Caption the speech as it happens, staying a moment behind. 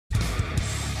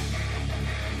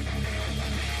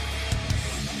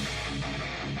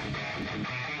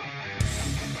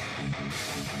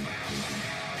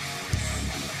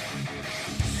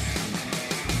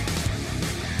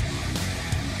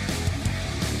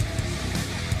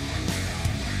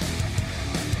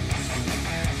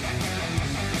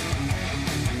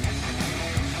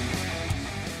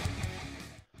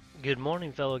Good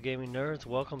morning, fellow gaming nerds.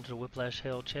 Welcome to the Whiplash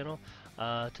Hell channel.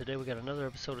 Today we got another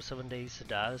episode of 7 Days to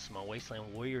Die. This is my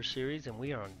Wasteland Warrior series, and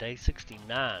we are on day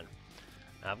 69.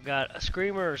 I've got a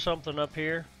screamer or something up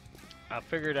here. I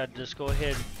figured I'd just go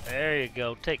ahead. There you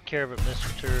go. Take care of it,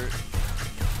 Mr. Turret.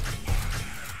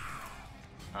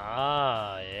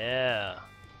 Ah, yeah.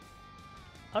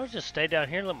 I'll just stay down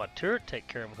here and let my turret take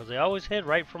care of them, because they always head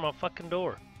right for my fucking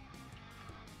door.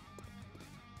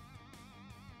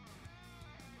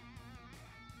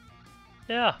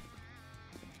 Yeah.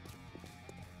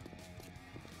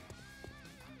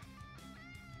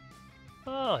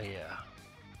 Oh, yeah.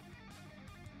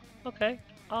 Okay.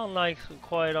 All nice and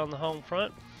quiet on the home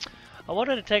front. I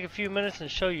wanted to take a few minutes and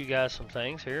show you guys some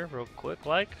things here real quick.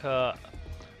 I was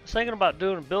thinking about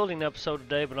doing a building episode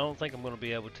today, but I don't think I'm going to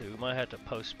be able to. We might have to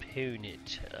postpone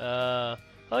it. Oh,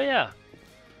 yeah.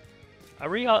 I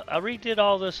redid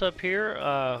all this up here.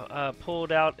 I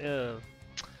pulled out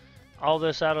all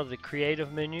this out of the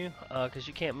creative menu because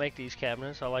you can't make these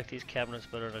cabinets. I like these cabinets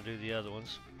better than I do the other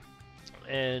ones.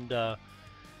 And of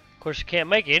course you can't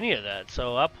make any of that,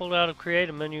 so I pulled out a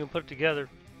creative menu and put it together.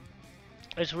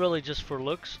 It's really just for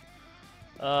looks.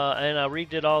 And I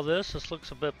redid all this. This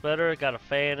looks a bit better. I got a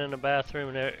fan in the bathroom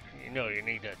and there. You know you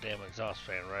need that damn exhaust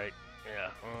fan, right? Yeah.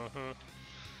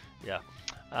 Yeah.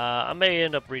 I may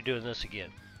end up redoing this again,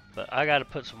 but I got to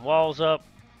put some walls up.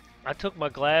 I took my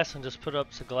glass and just put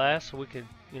up some glass so we could,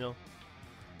 you know,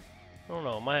 I don't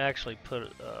know, I might actually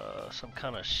put some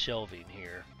kind of shelving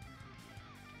here.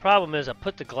 Problem is I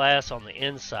put the glass on the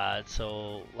inside,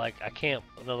 so like I can't,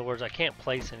 in other words, I can't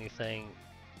place anything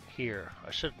here.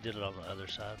 I should have did it on the other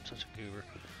side. I'm such a goober.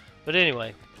 But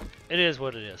anyway, it is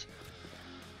what it is.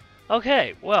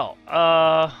 Okay, well,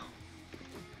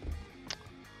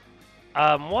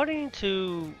 I'm wanting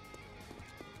to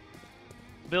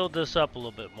build this up a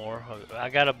little bit more. I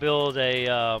gotta build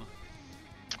a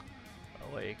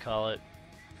what do you call it,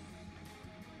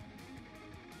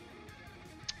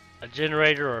 a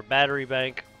generator or a battery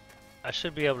bank. I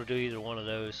should be able to do either one of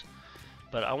those,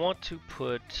 but I want to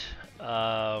put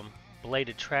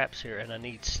bladed traps here, and I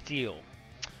need steel,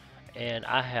 and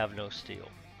I have no steel,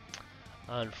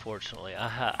 unfortunately.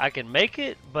 I can make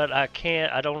it, but I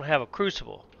can't. I don't have a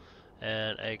crucible,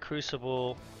 and a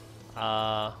crucible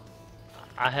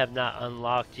I have not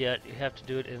unlocked yet. You have to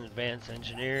do it in advanced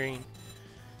engineering,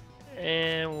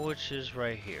 and which is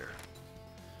right here,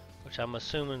 which I'm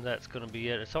assuming that's going to be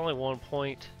it. It's only 1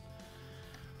 point.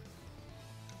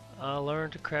 Learn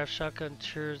to craft shotgun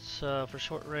turrets for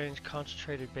short range,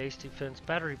 concentrated base defense,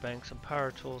 battery banks, and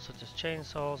power tools such as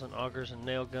chainsaws and augers and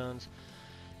nail guns.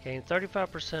 Gain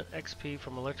 35% XP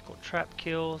from electrical trap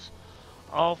kills.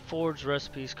 All forged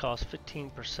recipes cost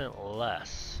 15%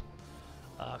 less.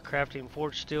 Crafting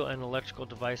forged steel and electrical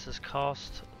devices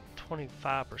cost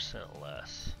 25%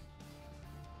 less.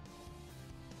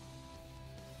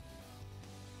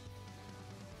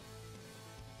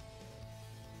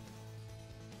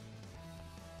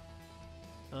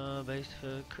 Base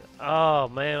food. Oh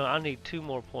man, I need 2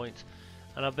 more points,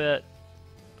 and I bet.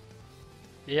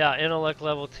 Yeah, intellect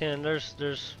level 10.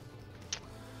 There's.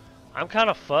 I'm kind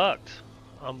of fucked.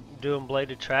 I'm doing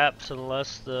bladed traps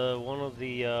unless one of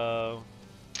the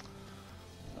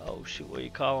oh shoot, what do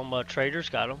you call them? Traders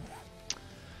got them.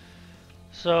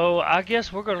 So I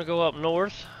guess we're gonna go up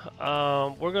north.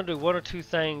 We're gonna do 1 or 2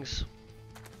 things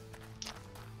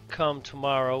come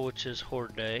tomorrow, which is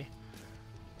Horde Day.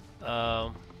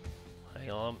 Hang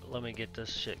on, let me get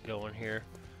this shit going here.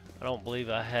 I don't believe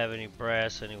I have any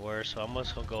brass anywhere, so I'm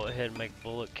just gonna go ahead and make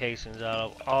bullet casings out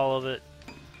of all of it.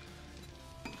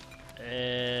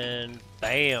 And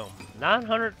bam,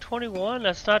 921.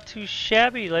 That's not too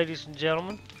shabby, ladies and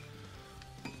gentlemen.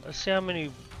 Let's see how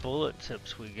many bullet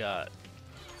tips we got.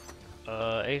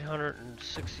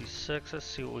 866. Let's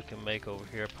see what we can make over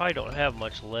here. Probably don't have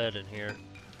much lead in here.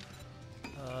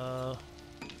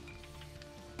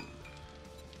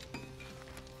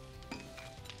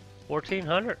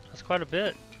 1400. That's quite a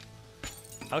bit.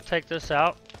 I'll take this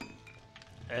out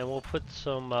and we'll put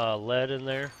some lead in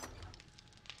there.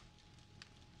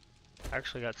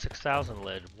 Actually got 6,000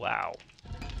 lead. Wow.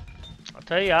 I'll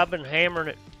tell you, I've been hammering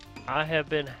it. I have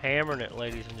been hammering it,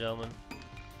 ladies and gentlemen.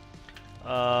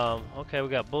 Okay, we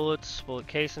got bullets, bullet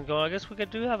casings going. I guess we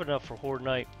do have enough for Horde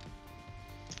Night.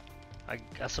 I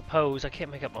suppose. I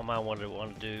can't make up my mind what I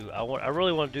want to do. I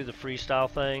really want to do the freestyle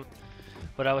thing,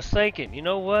 but I was thinking, you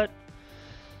know what?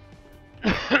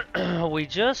 we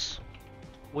just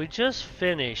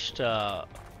finished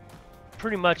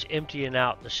pretty much emptying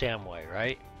out the Shamway,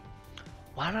 right?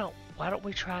 Why don't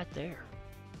we try it there?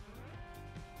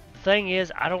 The thing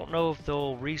is, I don't know if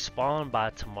they'll respawn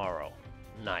by tomorrow.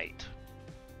 night.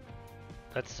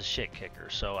 That's the shit kicker.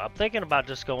 So I'm thinking about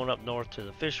just going up north to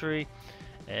the fishery,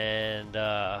 and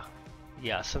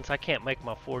yeah, since I can't make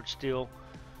my forged steel,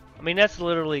 I mean that's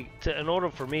literally in order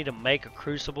for me to make a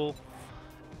crucible,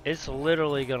 it's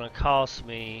literally gonna cost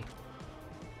me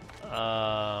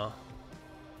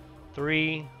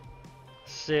 3,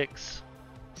 6,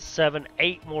 7,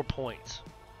 8 more points.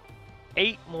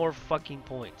 8 more fucking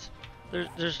points.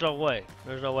 There's no way.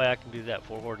 There's no way I can do that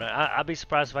for Horde Night. I'd be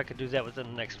surprised if I could do that within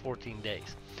the next 14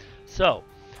 days. So,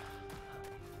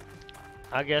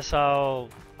 I guess I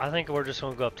think we're just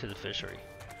going to go up to the fishery.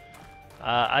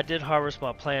 I did harvest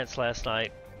my plants last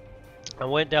night. I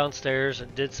went downstairs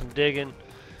and did some digging.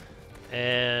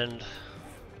 And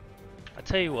I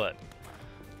tell you what.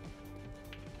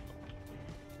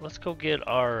 Let's go get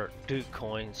our Duke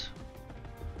coins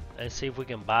and see if we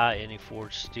can buy any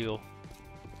forged steel.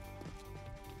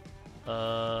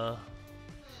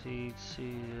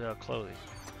 Clothing.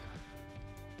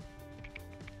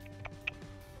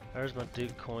 There's my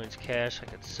Duke coins, cash. I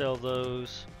could sell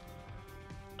those.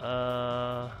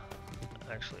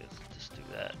 Actually, let's just do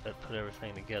that. Put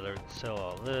everything together. Sell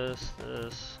all this.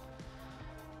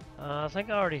 I think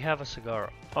I already have a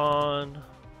cigar on.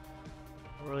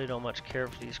 I really don't much care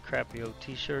for these crappy old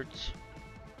t-shirts.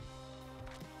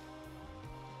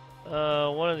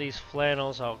 One of these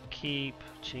flannels I'll keep.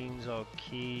 Jeans I'll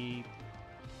keep.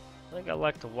 I think I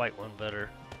like the white one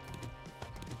better.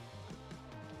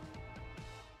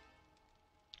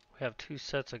 We have 2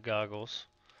 sets of goggles.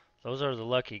 Those are the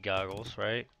lucky goggles,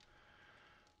 right?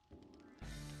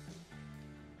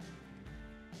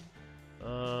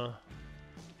 Let's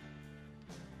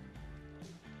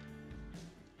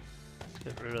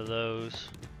get rid of those.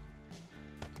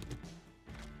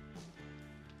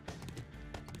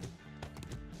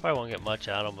 Probably won't get much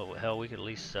out of them, but hell, we could at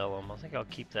least sell them. I think I'll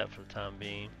keep that for the time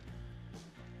being.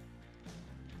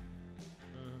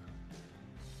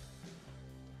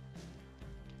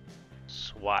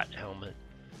 SWAT helmet.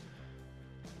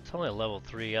 It's only a level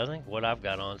 3. I think what I've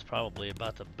got on is probably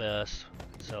about the best.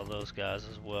 Sell those guys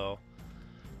as well.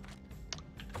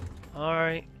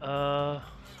 Alright, thought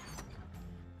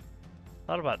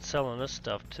about selling this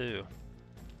stuff too.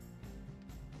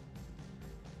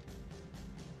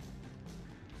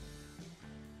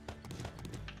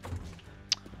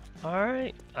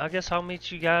 Alright, I guess I'll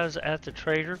meet you guys at the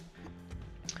trader.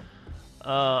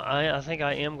 I think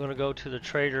I am going to go to the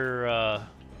trader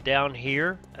down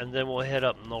here, and then we'll head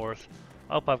up north.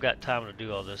 I hope I've got time to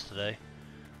do all this today.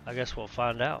 I guess we'll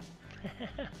find out.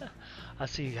 I'll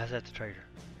see you guys at the trader.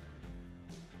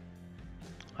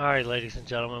 Alright, ladies and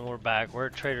gentlemen, we're back. We're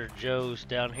at Trader Joe's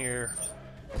down here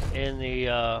in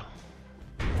the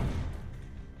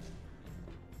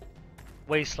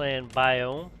Wasteland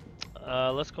biome.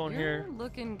 Let's go in here. You're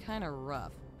looking kind of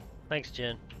rough. Thanks,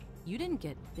 Jen. You didn't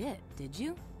get bit, did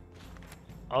you?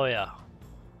 Oh yeah.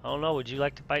 I don't know, would you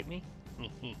like to bite me?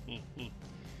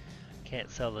 Can't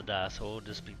sell the die, so we'll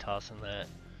just be tossing that.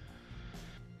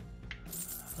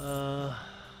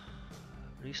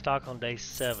 Restock on day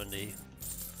 70.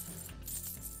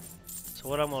 So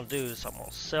what I'm going to do is I'm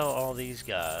going to sell all these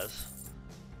guys,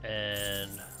 and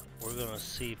we're going to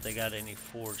see if they got any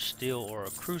forged steel or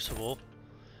a crucible.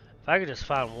 If I could just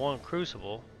find one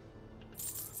crucible,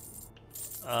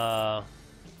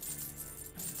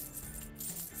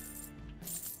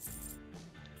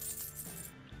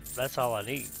 that's all I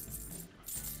need.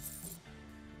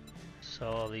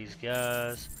 Sell all these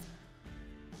guys.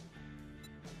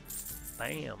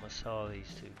 Bam, I saw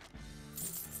these 2.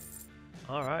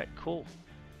 Alright, cool.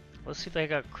 Let's see if they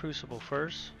got crucible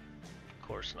first. Of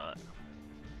course not.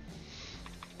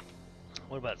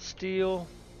 What about steel?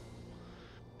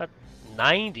 About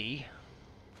 90.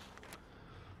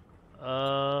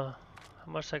 How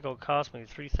much that gonna cost me?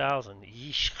 3,000.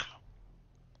 Yeesh.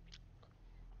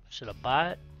 Should I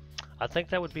buy it? I think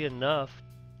that would be enough.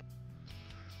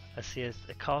 I see it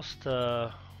cost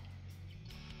I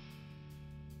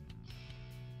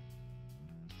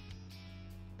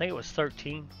think it was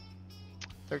 13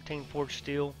 forged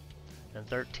steel and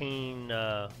 13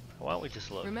 why don't we just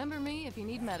look? Remember me if you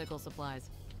need medical supplies.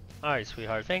 Alright,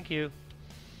 sweetheart, thank you.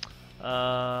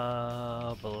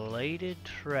 Bladed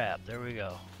trap, there we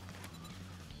go.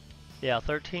 Yeah,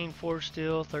 13 forged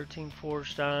steel, 13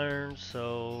 forged iron,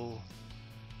 so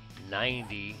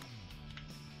 90.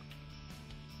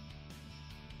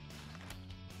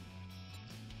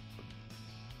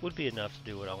 Would be enough to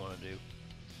do what I want to do.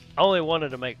 I only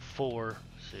wanted to make 4.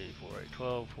 Let's see, 4, 8,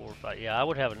 12, 4, 5. Yeah, I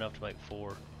would have enough to make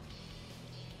 4.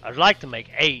 I'd like to make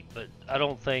 8, but I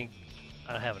don't think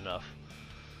I have enough.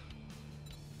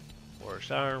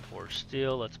 Forged iron, forged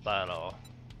steel. Let's buy it all.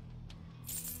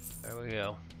 There we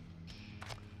go.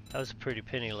 That was a pretty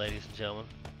penny, ladies and gentlemen.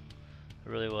 It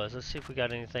really was. Let's see if we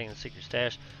got anything in the secret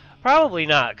stash. Probably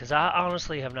not, because I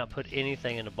honestly have not put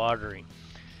anything into bartering.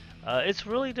 It's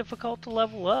really difficult to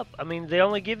level up. I mean, they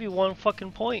only give you one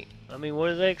fucking point. I mean, what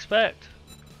do they expect?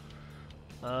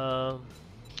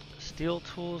 Steel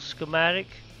tools schematic.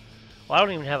 Well, I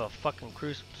don't even have a fucking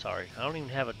crucible. Sorry, I don't even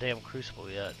have a damn crucible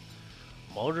yet.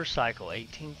 Motorcycle,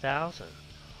 18,000.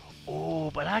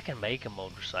 Oh, but I can make a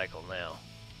motorcycle now.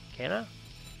 Can I?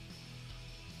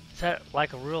 Is that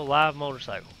like a real live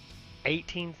motorcycle?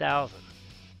 18,000.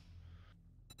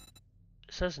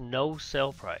 It says no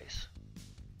sell price.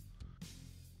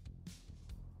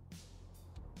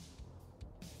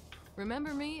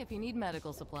 Remember me if you need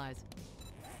medical supplies.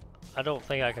 I don't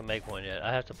think I can make one yet.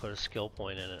 I have to put a skill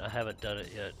point in it. I haven't done it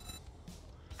yet.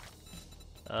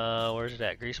 Where's it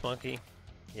at? Grease Monkey?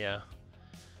 Yeah.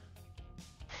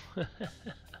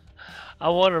 I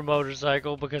want a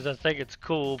motorcycle because I think it's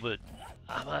cool, but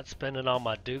I'm not spending all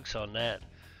my dukes on that.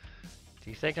 Do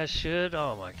you think I should?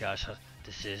 Oh my gosh.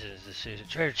 Decision is decision.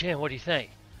 Trader Chan, what do you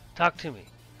think? Talk to me.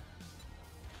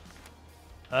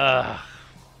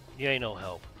 You ain't no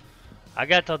help. I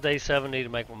got till day 70 to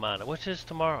make my mind up, which is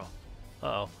tomorrow.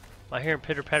 Uh-oh. Am I hearing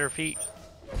pitter-patter feet?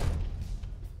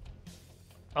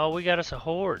 Oh, we got us a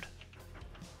horde.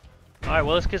 Alright,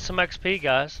 well, let's get some XP,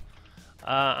 guys.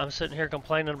 I'm sitting here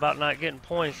complaining about not getting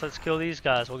points. Let's kill these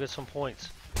guys. We'll get some points.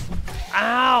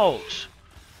 Ouch!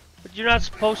 But you're not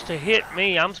supposed to hit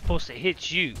me. I'm supposed to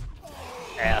hit you.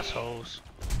 Assholes.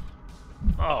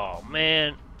 Oh,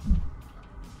 man.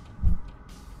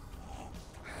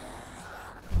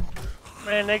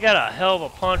 Man, they got a hell of a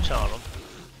punch on them.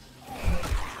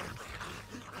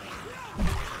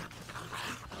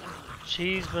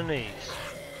 Cheese beneath.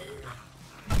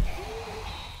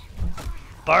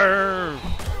 Burn!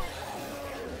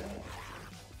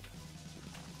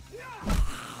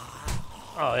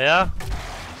 Oh, yeah?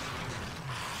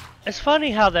 It's funny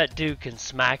how that dude can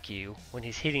smack you when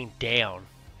he's hitting down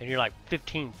and you're like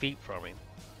 15 feet from him.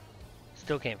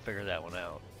 Still can't figure that one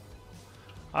out.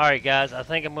 Alright guys, I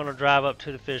think I'm going to drive up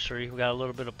to the fishery. We got a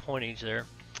little bit of pointage there.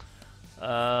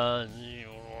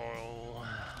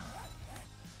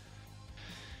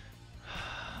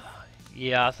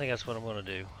 Yeah, I think that's what I'm going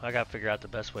to do. I got to figure out the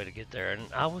best way to get there, and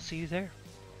I will see you there.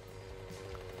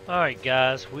 Alright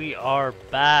guys, we are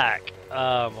back.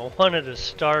 I wanted to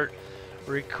start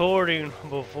recording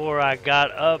before I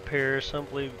got up here,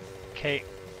 simply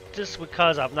just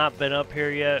because I've not been up here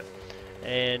yet,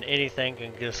 and anything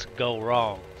can just go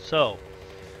wrong. So,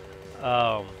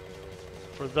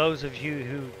 for those of you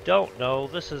who don't know,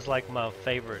 this is like my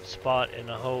favorite spot in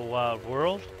the whole wide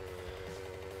world.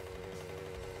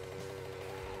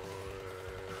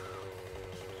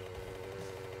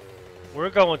 We're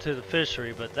going to the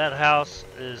fishery, but that house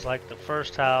is like the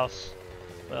first house.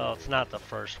 Well, it's not the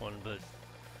first one, but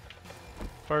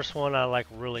first one I like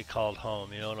really called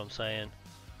home, you know what I'm saying?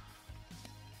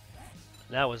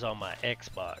 That was on my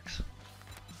Xbox.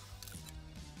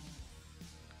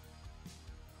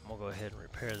 I'm gonna go ahead and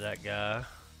repair that guy.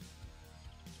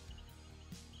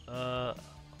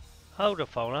 Hold the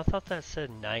phone. I thought that said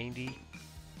 90.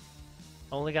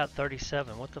 Only got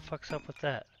 37. What the fuck's up with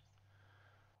that?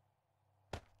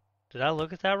 Did I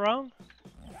look at that wrong?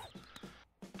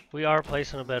 We are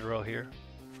placing a bedroll here.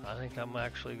 I think I'm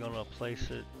actually gonna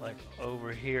place it like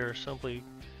over here, simply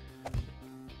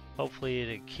hopefully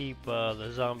it'll keep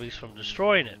the zombies from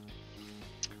destroying it.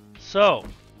 So,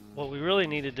 what we really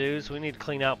need to do is we need to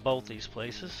clean out both these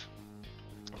places.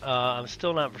 I'm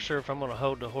still not for sure if I'm going to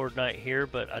hold the horde night here,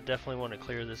 but I definitely want to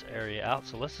clear this area out.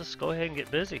 So let's just go ahead and get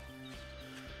busy.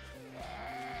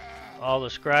 All the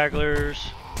scragglers.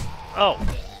 Oh,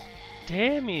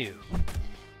 damn you.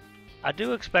 I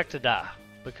do expect to die,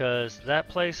 because that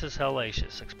place is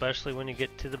hellacious, especially when you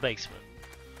get to the basement.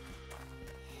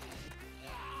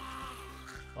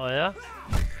 Oh yeah?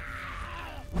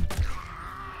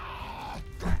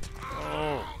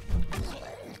 Oh.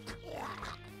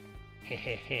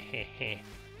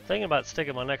 Thinking about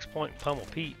sticking my next point in Pummel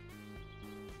Pete.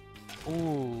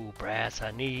 Ooh, brass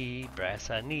I need, brass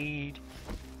I need.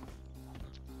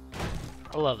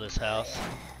 I love this house.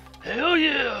 Hell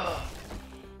yeah!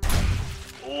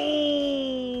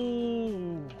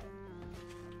 Ooh!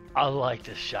 I like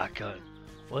this shotgun.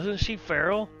 Wasn't she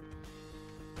feral?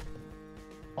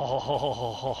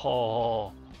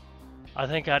 Oh, I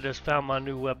think I just found my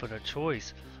new weapon of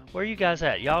choice. Where you guys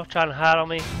at? Y'all trying to hide on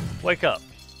me? Wake up.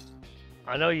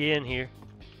 I know you in here.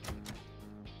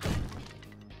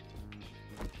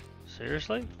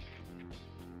 Seriously?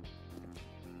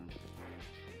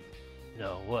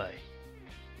 No way.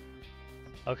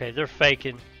 Okay, they're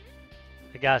faking.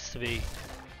 It got to be.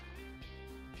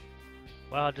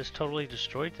 Wow, I just totally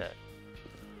destroyed that.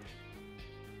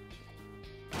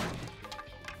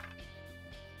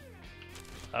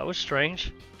 That was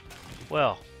strange.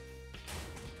 Well.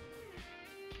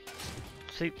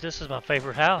 See, this is my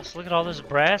favorite house. Look at all this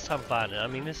brass I'm finding. I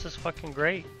mean, this is fucking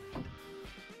great.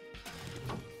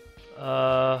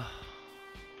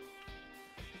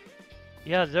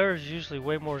 Yeah, there's usually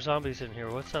way more zombies in here.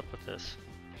 What's up with this?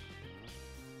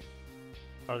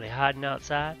 Are they hiding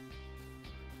outside?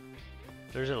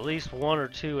 There's at least one or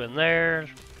two in there.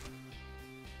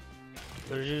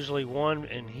 There's usually one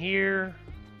in here.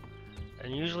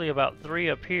 And usually about 3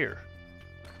 up here.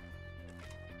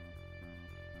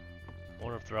 I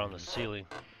wonder if they're on the ceiling.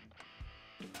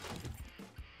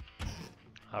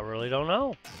 I really don't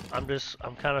know. I'm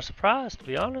kind of surprised, to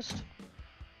be honest.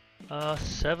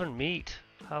 7 meat.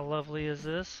 How lovely is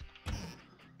this?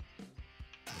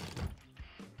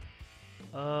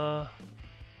 Doesn't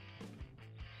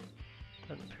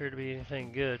appear to be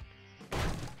anything good.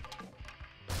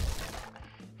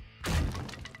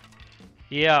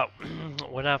 Yeah,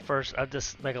 when I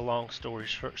just make a long story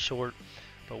short,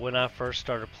 but when I first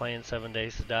started playing 7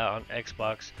 Days to Die on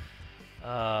Xbox,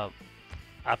 I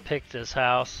picked this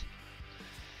house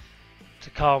to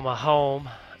call my home,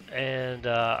 and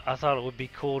I thought it would be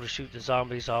cool to shoot the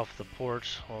zombies off the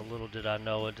porch. Well, little did I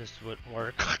know it just wouldn't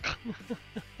work.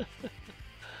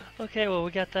 Okay, well,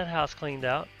 we got that house cleaned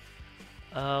out.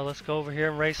 Let's go over here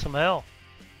and raise some hell.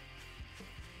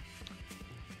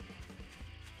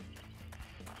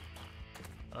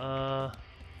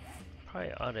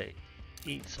 Probably ought to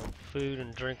eat some food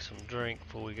and drink some drink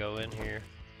before we go in here.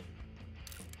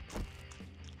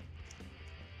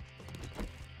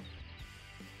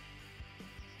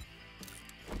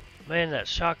 Man, that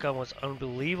shotgun was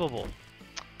unbelievable.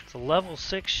 It's a level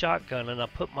 6 shotgun, and I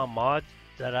put my mod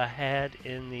that I had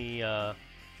in the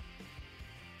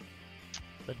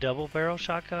double barrel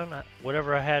shotgun.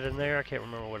 Whatever I had in there, I can't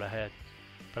remember what I had.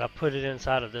 But I put it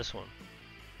inside of this one.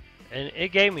 And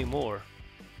it gave me more.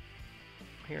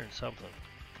 I'm hearing something.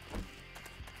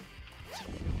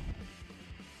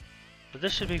 But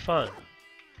this should be fun.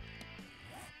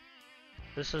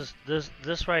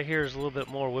 This right here is a little bit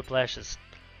more Whiplash's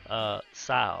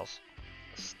styles.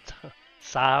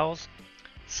 Style.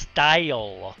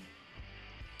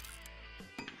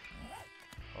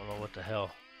 I don't know what the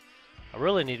hell. I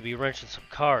really need to be wrenching some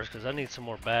cars because I need some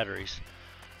more batteries.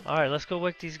 Alright, let's go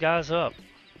wake these guys up.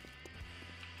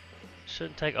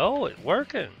 Shouldn't take... Oh, it's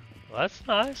working. Well, that's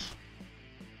nice.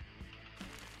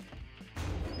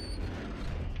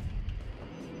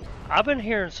 I've been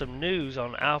hearing some news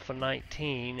on Alpha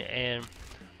 19, and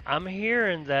I'm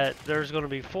hearing that there's going to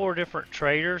be 4 different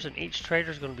traders, and each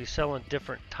trader is going to be selling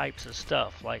different types of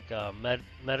stuff, like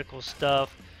medical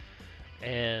stuff.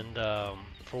 And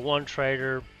for one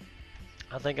trader,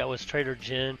 I think I was Trader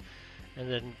Jen,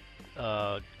 and then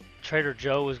Trader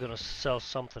Joe was going to sell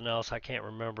something else. I can't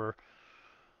remember.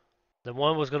 The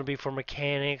one was going to be for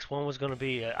mechanics. One was going to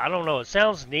be, I don't know. It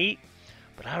sounds neat,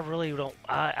 but I really don't.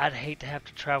 I'd hate to have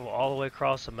to travel all the way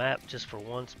across the map just for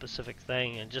one specific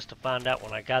thing, and just to find out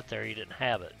when I got there he didn't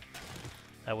have it.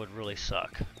 That would really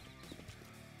suck.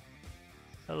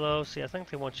 Hello. See, I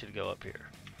think they want you to go up here.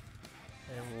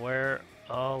 And where?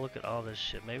 Oh, look at all this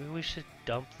shit. Maybe we should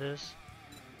dump this.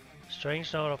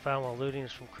 Strange note I found while looting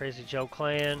is from Crazy Joe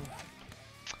Clan.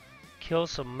 Kill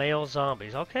some male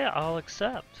zombies. Okay, I'll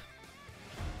accept.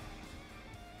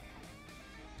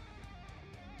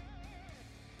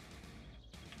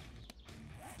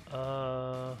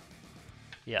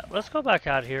 Yeah, let's go back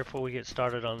out here before we get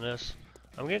started on this.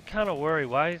 I'm getting kind of worried.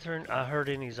 Why isn't I heard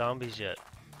any zombies yet?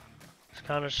 It's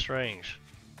kind of strange.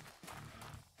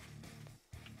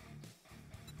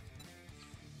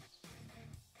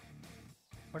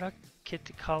 Where'd I get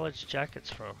the college jackets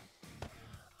from?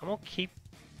 I'm gonna keep...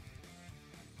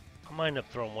 I might end up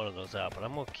throwing one of those out, but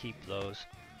I'm gonna keep those.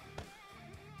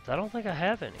 I don't think I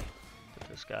have any. Put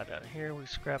this guy down here. We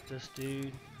scrap this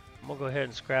dude. I'm gonna go ahead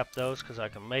and scrap those because I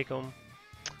can make them.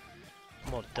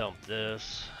 I'm gonna dump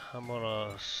this. I'm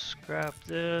gonna scrap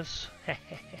this. Might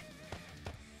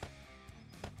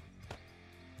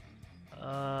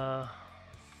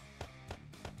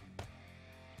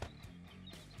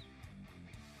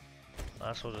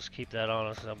as well just keep that on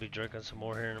us because I'll be drinking some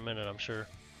more here in a minute, I'm sure.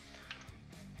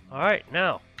 Alright,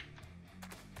 now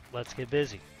let's get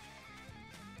busy.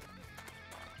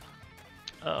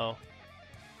 Uh-oh.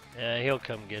 Yeah, he'll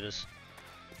come get us.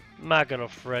 I'm not gonna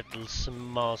fret the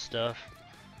small stuff.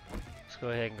 Let's go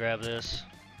ahead and grab this.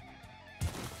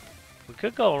 We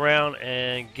could go around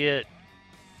and get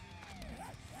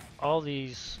all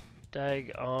these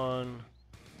daggone.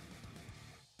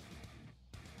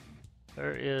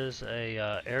 There is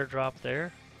a airdrop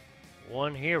there.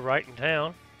 One here right in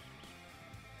town.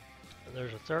 And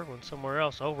there's a third one somewhere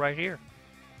else. Oh, right here.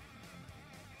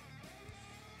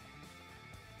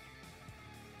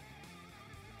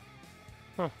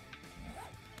 Huh.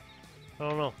 I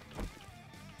don't know.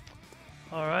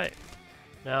 Alright.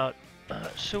 Now,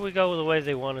 should we go the way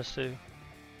they want us to?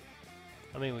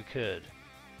 I mean, we could.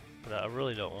 But I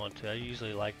really don't want to. I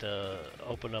usually like to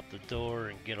open up the door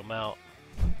and get them out.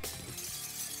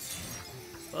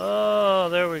 Oh,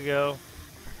 there we go.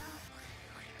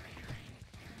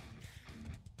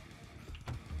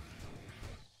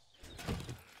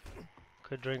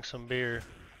 Could drink some beer.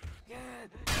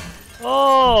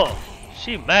 Oh,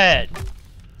 she mad.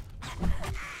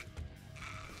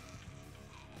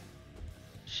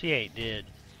 She ain't dead.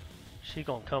 She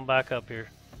gonna come back up here.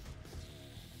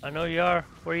 I know you are.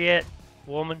 Where you at,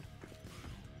 woman?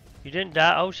 You didn't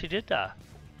die? Oh, she did die.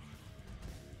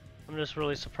 I'm just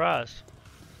really surprised.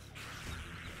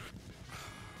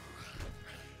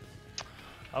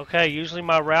 Okay, usually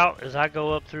my route is I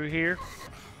go up through here,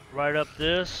 right up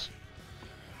this.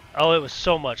 Oh, it was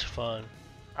so much fun.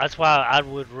 That's why I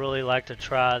would really like to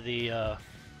try the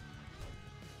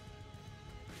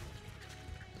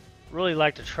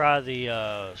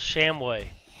Shamway.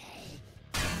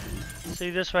 See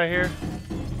this right here?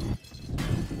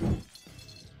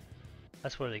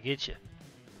 That's where they get you.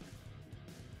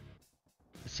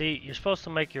 See, you're supposed to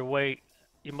make your way.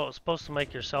 You're supposed to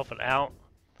make yourself an out,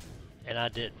 and I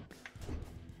didn't.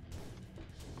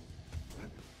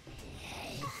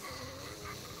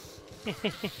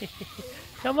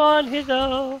 Come on,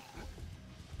 Hizzo.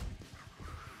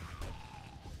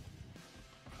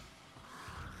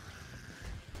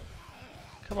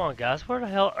 Come on, guys. Where the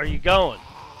hell are you going?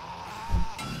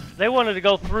 They wanted to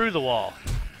go through the wall.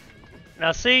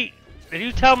 Now, see, did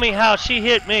you tell me how she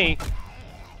hit me,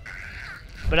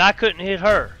 but I couldn't hit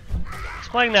her?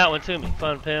 Explain that one to me,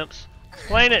 fun pimps.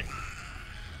 Explain it.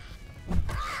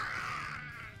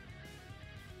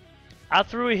 I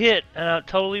threw a hit and I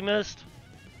totally missed,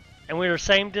 and we were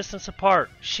same distance apart.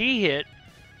 She hit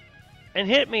and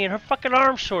hit me, and her fucking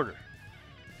arm's shorter.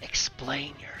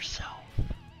 Explain yourself.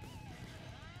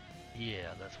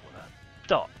 Yeah, that's what I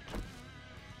thought.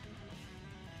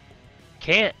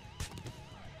 Can't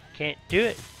do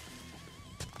it.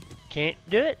 Can't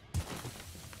do it.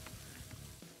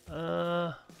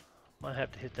 Might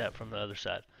have to hit that from the other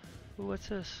side. Ooh, what's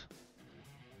this?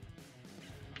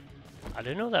 I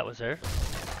didn't know that was there.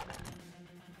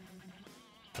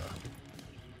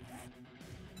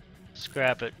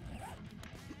 Scrap it.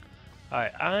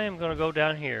 Alright, I am going to go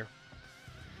down here.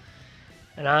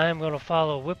 And I am going to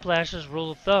follow Whiplash's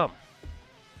rule of thumb.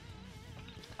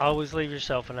 Always leave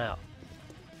yourself an out.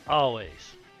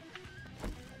 Always.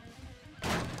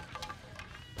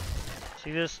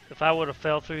 See this? If I would have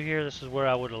fell through here, this is where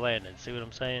I would have landed. See what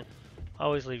I'm saying?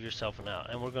 Always leave yourself an out.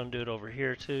 And we're going to do it over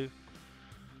here too.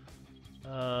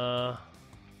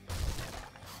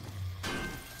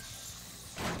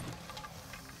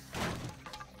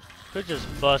 Could just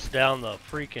bust down the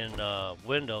freaking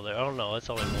window there. Oh no, it's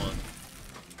only one.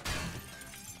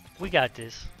 We got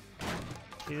this.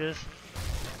 See this?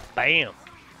 Bam!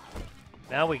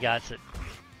 Now we got it.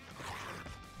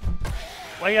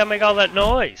 Why you gotta make all that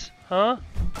noise? Huh?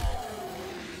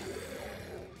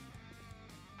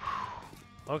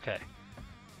 Okay.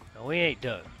 No, we ain't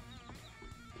done.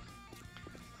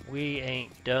 We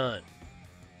ain't done.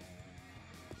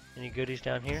 Any goodies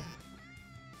down here?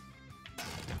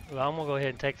 Well, I'm gonna go ahead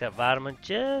and take that vitamin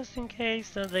just in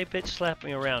case they bitch slap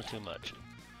me around too much.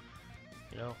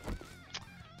 You know,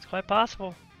 it's quite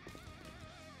possible.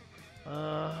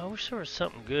 I wish there was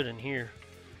something good in here.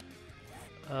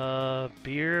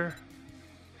 Beer.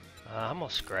 I'm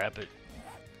gonna scrap it.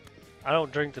 I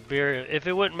don't drink the beer. If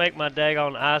it wouldn't make my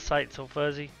daggone eyesight so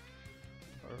fuzzy.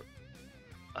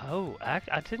 Oh, I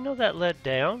didn't know that led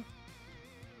down.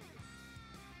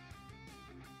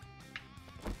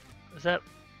 Is that...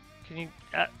 Can you...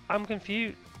 I'm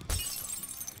confused.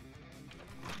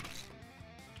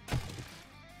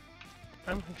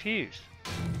 I'm confused.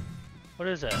 What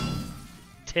is that?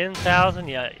 10,000?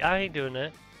 Yeah, I ain't doing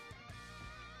that.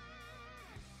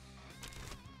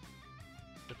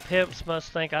 The pimps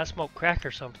must think I smoke crack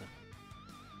or something.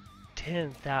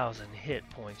 10,000 hit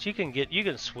points. You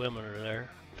can swim under there.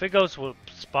 If it goes to a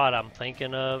spot I'm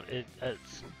thinking of,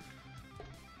 it's...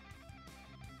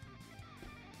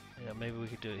 Yeah, maybe we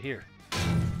could do it here.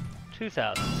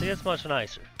 2,000. See, that's much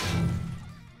nicer.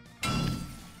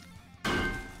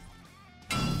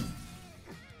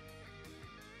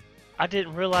 I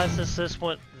didn't realize this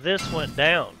went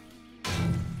down.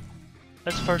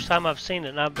 That's the first time I've seen it,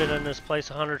 and I've been in this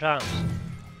place 100 times.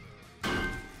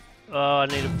 Oh, I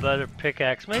need a better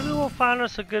pickaxe. Maybe we'll find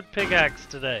us a good pickaxe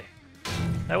today.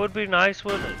 That would be nice,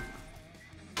 wouldn't it?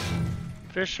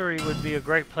 Fishery would be a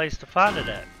great place to find it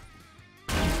at.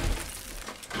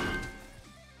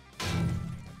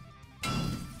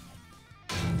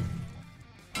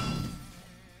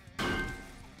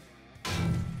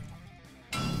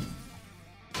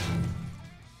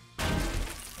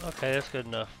 Okay, that's good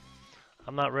enough.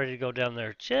 I'm not ready to go down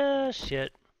there just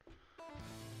yet.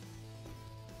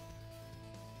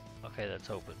 Okay,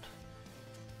 that's opened.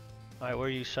 Alright, where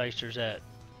are you shysters at?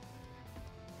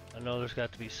 I know there's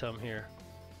got to be some here.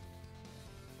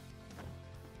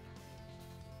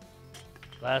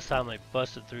 Last time they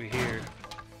busted through here.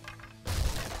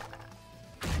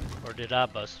 Or did I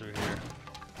bust through here?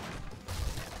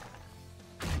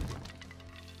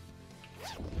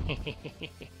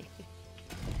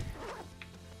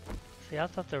 See, I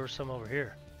thought there was some over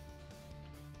here.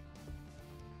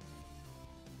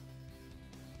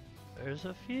 There's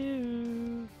a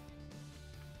few.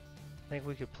 I think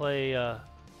we could play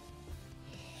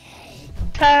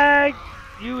tag.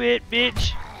 You it,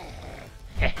 bitch.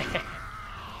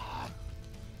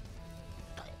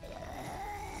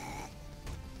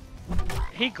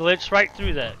 He glitched right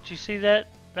through that. Did you see that?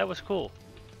 That was cool.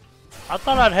 I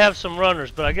thought I'd have some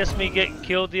runners, but I guess me getting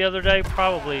killed the other day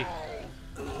probably.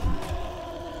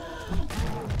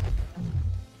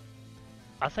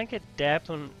 I think it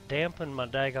dampened my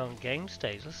daggone game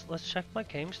stage. Let's check my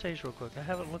game stage real quick. I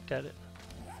haven't looked at it.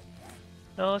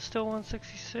 No, it's still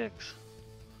 166.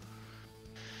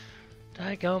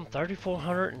 Daggone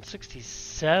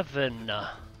 3,467.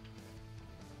 I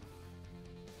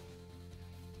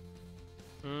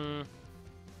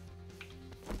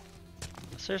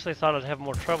seriously thought I'd have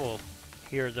more trouble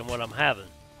here than what I'm having.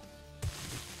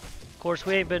 Of course,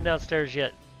 we ain't been downstairs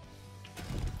yet.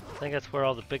 I think that's where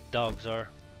all the big dogs are.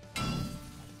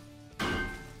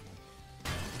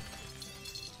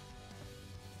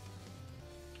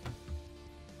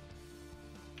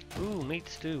 Ooh, meat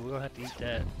stew. We're gonna have to eat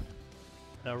that.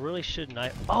 And I really shouldn't.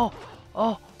 Oh,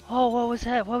 what was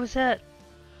that? What was that?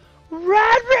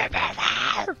 Rad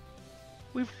remover!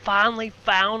 We finally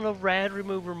found a rad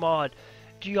remover mod.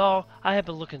 Do y'all? I have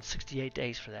been looking 68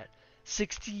 days for that.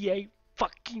 68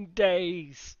 fucking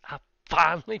days. I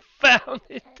finally found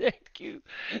it. Thank you.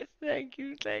 Thank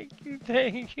you, thank you,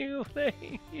 thank you,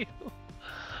 thank you.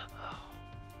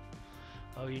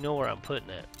 Oh, you know where I'm putting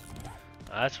it.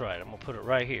 That's right, I'm going to put it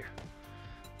right here.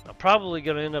 I'm probably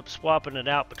going to end up swapping it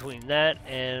out between that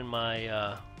and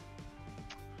my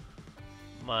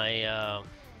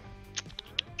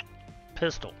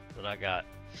pistol that I got.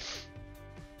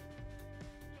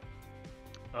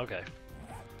 Okay.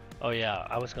 Oh yeah,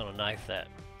 I was going to knife that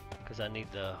because I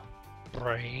need the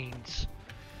brains.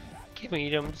 Give me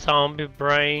them zombie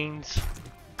brains.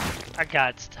 I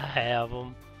got to have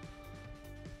them.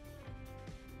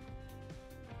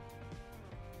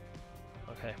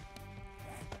 Okay.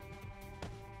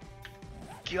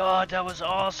 God, that was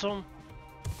awesome.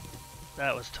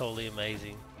 That was totally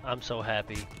amazing. I'm so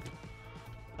happy.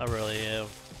 I really am.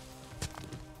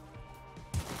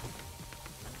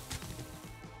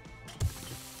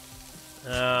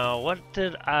 Now, what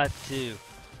did I do?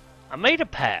 I made a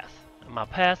path. And my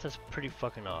path is pretty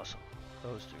fucking awesome.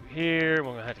 Goes through here.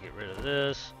 We're gonna have to get rid of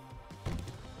this.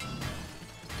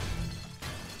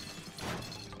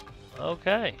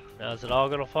 Okay. Now is it all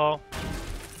gonna fall?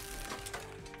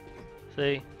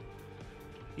 See?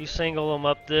 You single them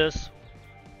up this.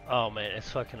 Oh man,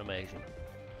 it's fucking amazing.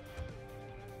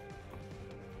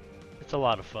 It's a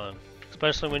lot of fun.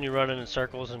 Especially when you're running in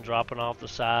circles and dropping off the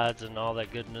sides and all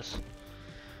that goodness.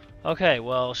 Okay,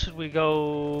 well, should we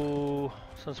go...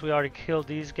 Since we already killed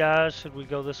these guys, should we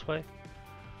go this way?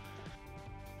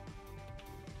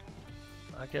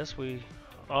 I guess we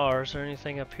are. Is there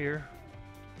anything up here?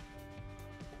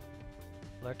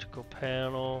 Electrical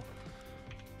panel.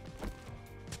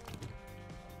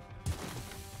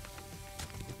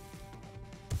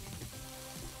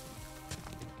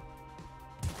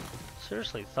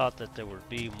 Seriously thought that there would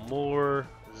be more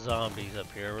zombies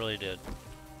up here. I really did.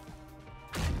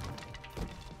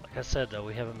 Like I said though,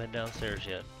 we haven't been downstairs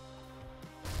yet.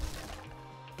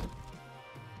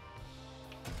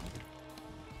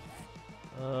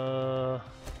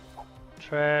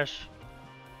 Trash.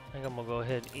 I think I'm gonna go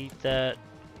ahead and eat that.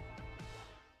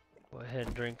 Go ahead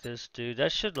and drink this, dude.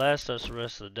 That should last us the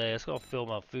rest of the day. It's gonna fill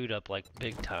my food up like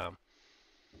big time.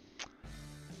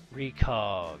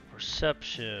 Recog,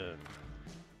 perception.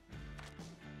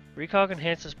 Recog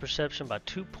enhances perception by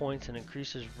 2 points and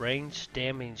increases range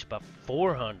damage by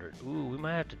 400. Ooh, we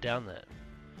might have to down that.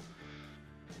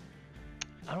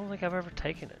 I don't think I've ever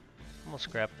taken it. I'm gonna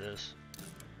scrap this.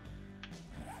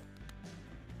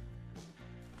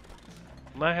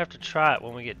 Might have to try it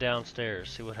when we get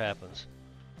downstairs, see what happens.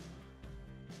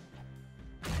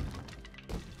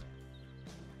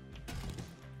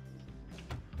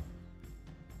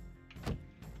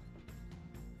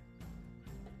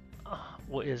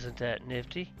 Well, isn't that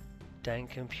nifty? Dang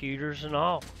computers and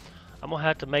all. I'm gonna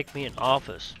have to make me an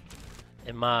office.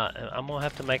 I'm gonna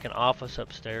have to make an office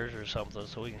upstairs or something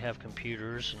so we can have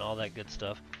computers and all that good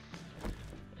stuff.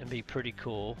 And be pretty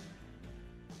cool.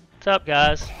 What's up,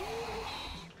 guys?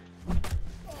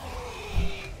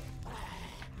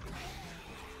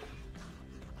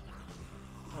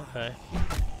 Okay.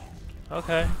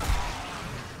 Okay.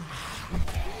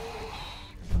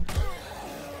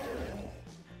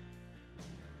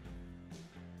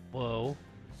 Whoa.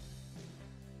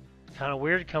 Kind of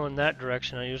weird coming that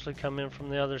direction. I usually come in from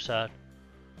the other side.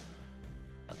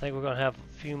 I think we're going to have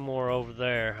a few more over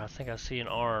there. I think I see an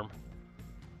arm.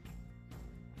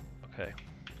 Okay.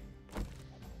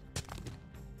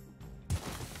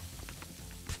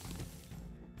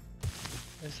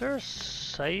 Is there a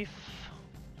safe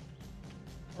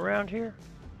around here?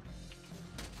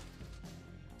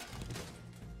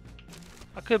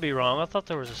 I could be wrong. I thought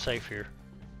there was a safe here.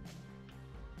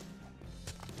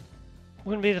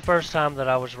 Wouldn't be the first time that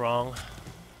I was wrong.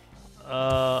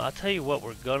 I'll tell you what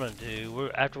we're gonna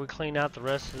do. After we clean out the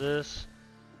rest of this,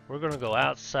 we're gonna go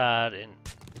outside and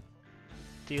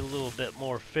do a little bit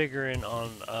more figuring on.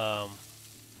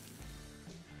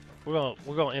 We're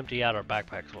gonna empty out our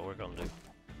backpacks. What we're gonna do.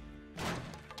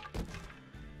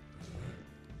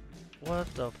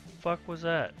 What the fuck was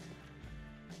that?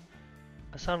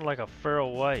 That sounded like a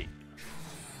feral white.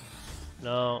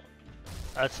 No,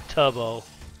 that's Tubbo.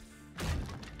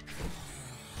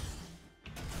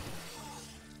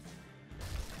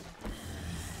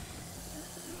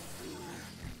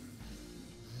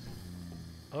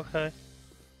 Okay.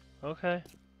 Okay.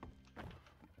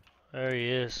 There he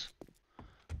is.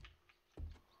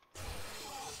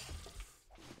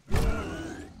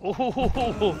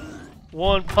 Ooh,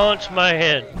 one punch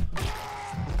man.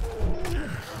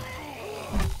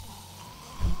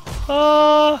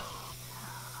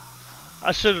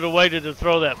 I should have waited to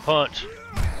throw that punch.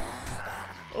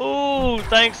 Ooh,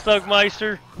 thanks,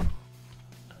 Thugmeister.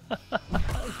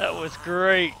 That was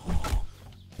great.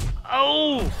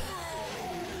 Oh!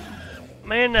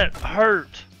 Man, that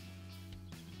hurt.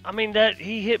 I mean,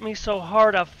 he hit me so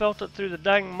hard I felt it through the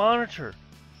dang monitor.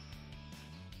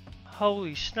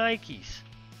 Holy shnikes.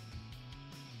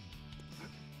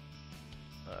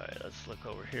 Alright, let's look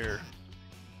over here.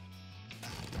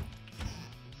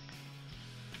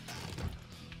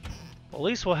 Well, at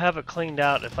least we'll have it cleaned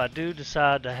out. If I do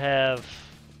decide to have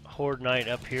Horde Night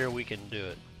up here, we can do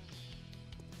it.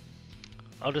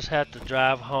 I'll just have to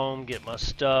drive home, get my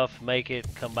stuff, make it,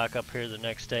 come back up here the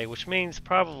next day, which means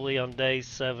probably on day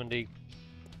 70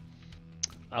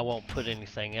 I won't put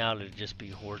anything out, it'll just be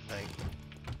Horde Night.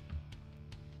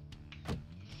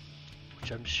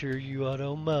 Which I'm sure you all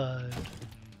don't mind.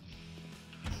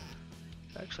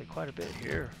 Actually quite a bit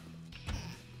here.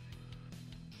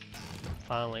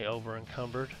 Finally over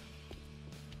encumbered.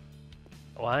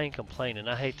 Oh, I ain't complaining.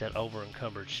 I hate that over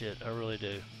encumbered shit. I really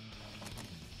do.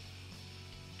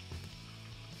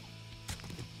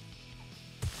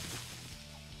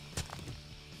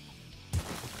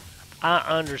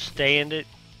 I understand it.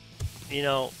 You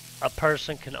know, a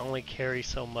person can only carry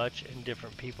so much and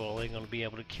different people are only going to be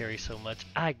able to carry so much.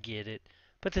 I get it.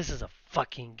 But this is a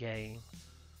fucking game.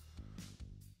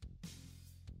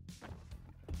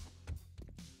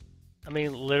 I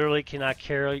mean, literally, can I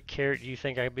carry, do you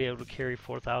think I'd be able to carry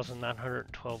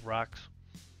 4,912 rocks?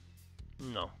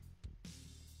 No.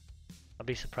 I'd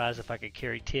be surprised if I could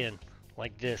carry 10,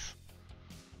 like this.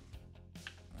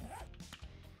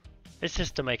 It's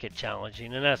just to make it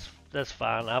challenging, and that's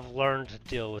fine. I've learned to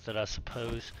deal with it, I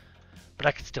suppose. But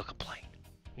I can still complain,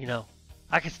 you know?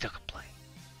 I can still complain.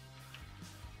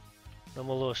 No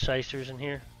more little shysters in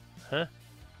here, huh?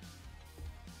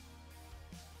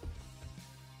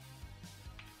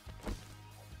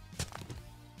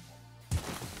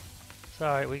 It's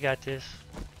alright, we got this.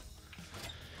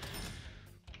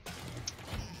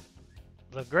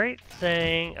 The great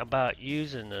thing about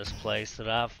using this place that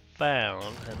I've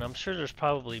found, and I'm sure there's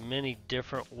probably many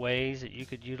different ways that you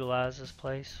could utilize this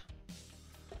place.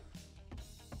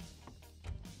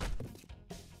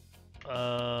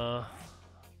 I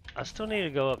still need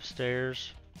to go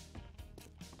upstairs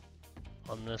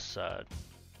on this side.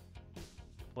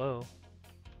 Whoa.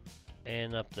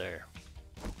 And up there.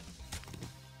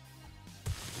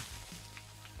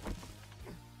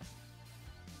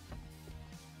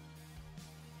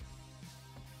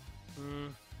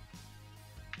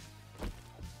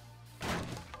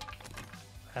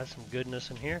 Has some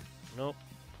goodness in here. Nope.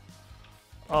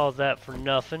 All that for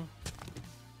nothing.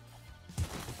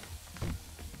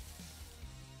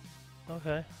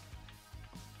 Okay.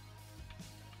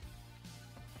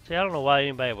 See, I don't know why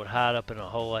anybody would hide up in a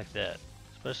hole like that.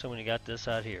 Especially when you got this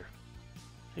out here.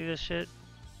 See this shit?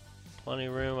 Plenty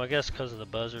of room. I guess because of the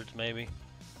buzzards, maybe.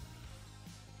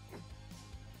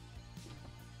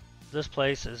 This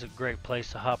place is a great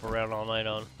place to hop around all night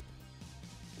on.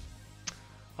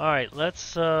 Alright,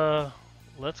 let's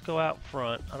go out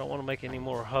front. I don't want to make any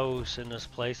more holes in this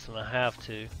place than I have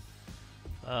to.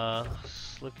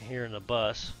 Let's look here in the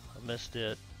bus. I missed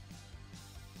it.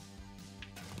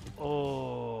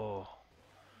 Oh,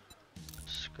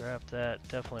 scrap that.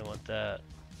 Definitely want that.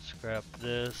 Scrap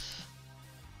this.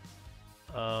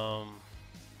 We'll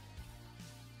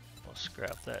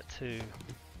scrap that too.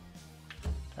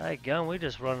 Daggum, we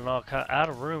just running all out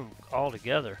of room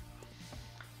altogether.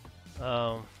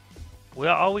 All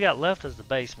we got left is the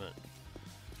basement.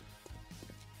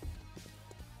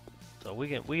 So we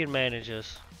can manage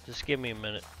this. Just give me a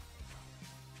minute.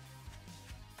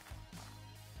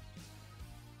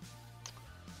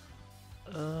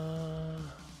 I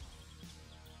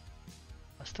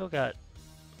still got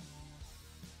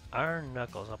iron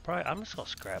knuckles. I'm just gonna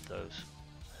scrap those.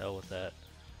 Hell with that.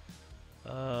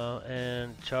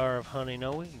 And jar of honey.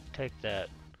 No, we can take that.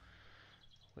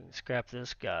 We can scrap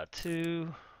this guy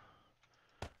too.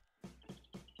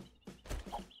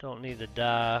 Don't need the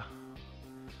dye.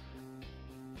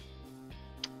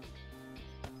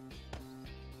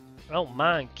 I don't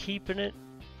mind keeping it.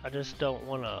 I just don't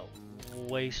want to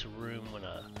waste room when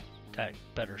I attack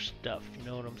better stuff. You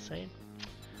know what I'm saying?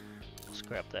 I'll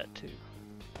scrap that too.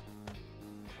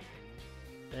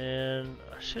 And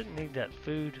I shouldn't need that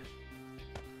food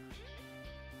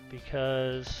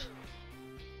because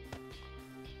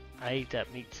I ate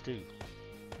that meat stew.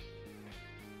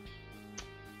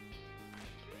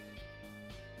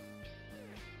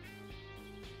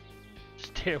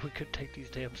 We could take these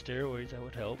damn steroids. That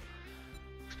would help,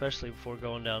 especially before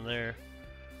going down there.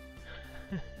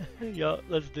 Yo,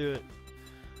 let's do it.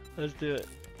 Let's do it.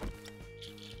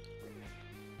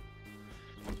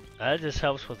 That just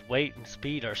helps with weight and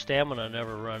speed. Our stamina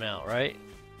never run out, right?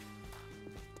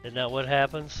 Isn't that what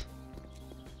happens?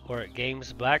 Or it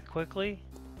games back quickly?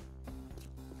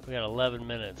 We got 11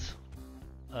 minutes.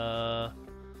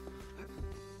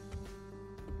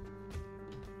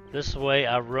 This way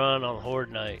I run on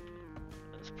Horde Night.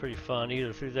 It's pretty fun,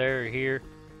 either through there or here.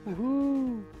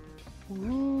 Woohoo!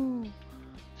 Woohoo!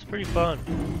 It's pretty fun.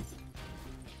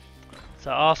 It's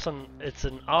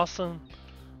an awesome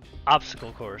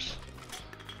obstacle course.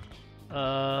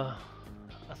 I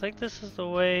think this is the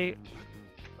way.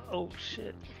 Oh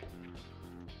shit.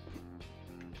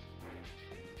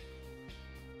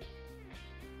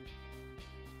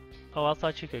 Oh, I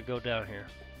thought you could go down here.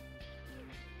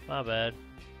 My bad.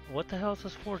 What the hell is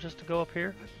this for? Just to go up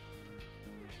here?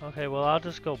 Okay, well I'll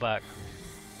just go back.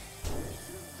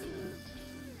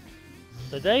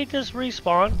 Did they just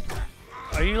respawn?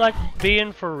 Are you like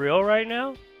being for real right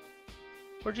now?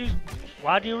 Why'd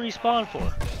you respawn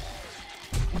for?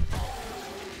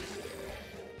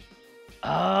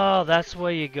 Oh, that's the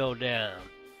way you go down.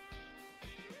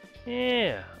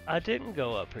 Yeah, I didn't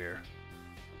go up here.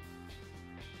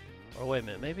 Or wait a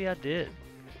minute, maybe I did.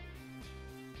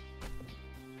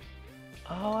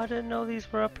 Oh, I didn't know these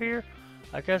were up here.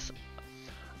 I guess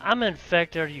I'm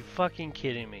infected. Are you fucking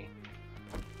kidding me?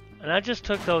 And I just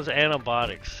took those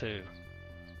antibiotics too.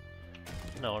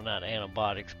 No, not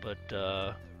antibiotics, but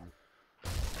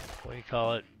what do you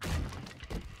call it?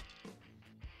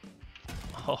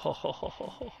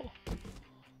 Oh,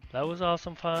 that was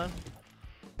awesome fun.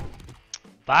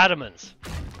 Vitamins.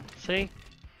 See?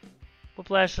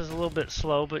 Whiplash is a little bit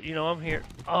slow, but you know, I'm here.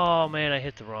 Oh man, I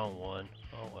hit the wrong one.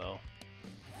 Oh well.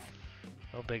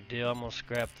 No big deal. I'm gonna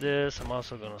scrap this. I'm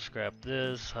also gonna scrap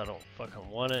this. I don't fucking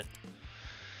want it.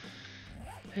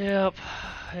 Yep,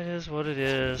 it is what it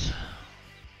is.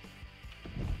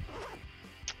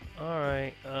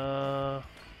 Alright, I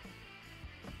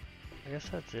guess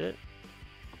that's it.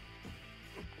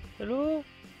 Hello?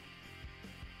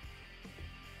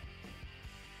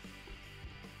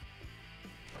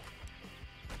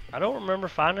 I don't remember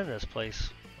finding this place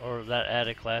or that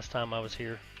attic last time I was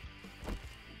here.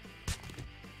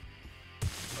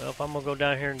 Well, if I'm gonna go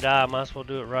down here and die, I might as well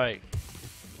do it right.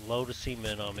 Load of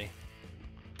cement on me.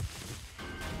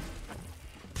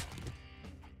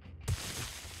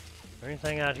 there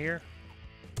anything out here?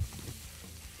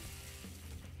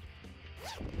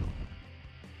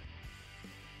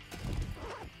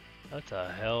 That's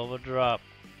a hell of a drop.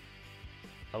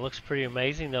 That looks pretty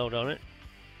amazing though, don't it?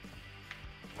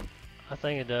 I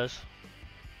think it does.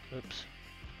 Oops.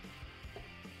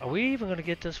 Are we even gonna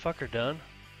get this fucker done?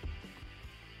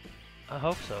 I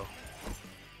hope so.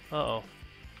 Uh-oh.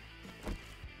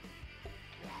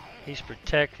 He's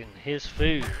protecting his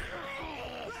food.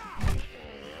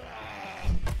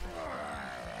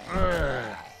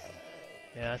 Yeah,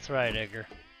 that's right, Edgar.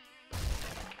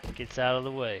 Gets out of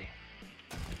the way.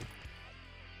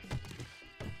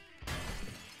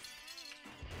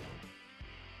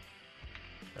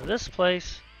 Now this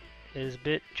place is a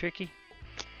bit tricky.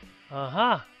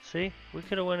 Aha! See? We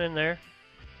could have went in there.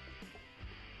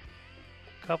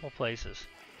 Couple places.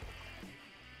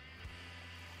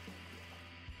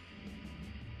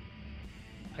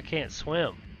 I can't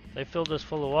swim. They filled this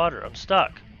full of water. I'm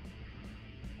stuck.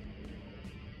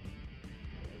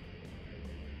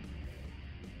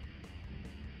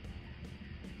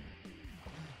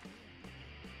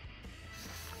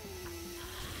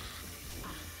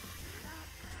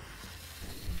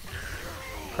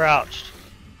 Crouched.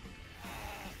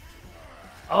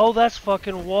 Oh, that's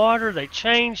fucking water. They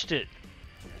changed it.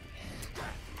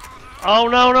 Oh,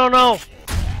 no, no, no.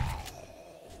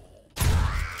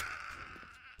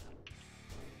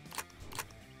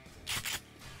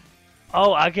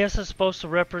 Oh, I guess it's supposed to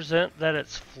represent that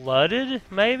it's flooded,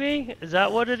 maybe? Is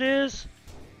that what it is?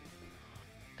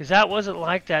 Because that wasn't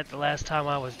like that the last time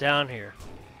I was down here.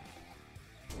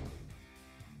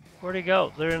 Where'd he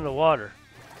go? They're in the water.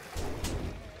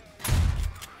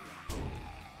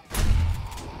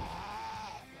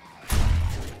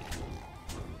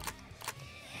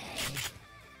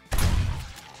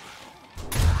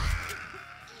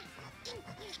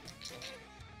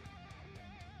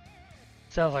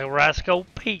 Sounds like a Rascal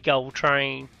Pico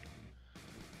train.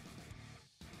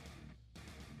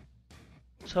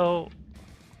 So,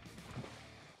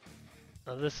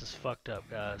 now this is fucked up,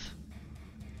 guys.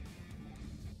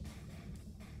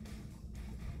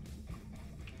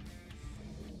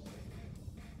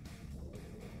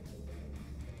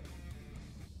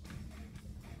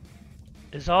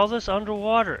 Is all this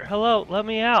underwater? Hello, let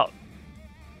me out.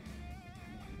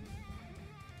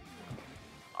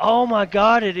 Oh my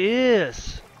god, it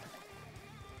is!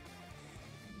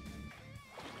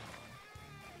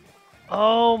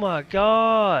 Oh my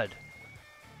god!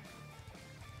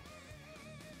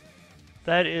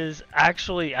 That is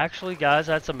actually guys,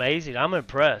 that's amazing. I'm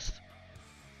impressed.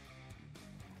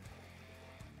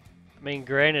 I mean,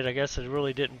 granted, I guess it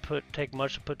really didn't take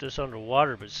much to put this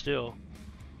underwater, but still.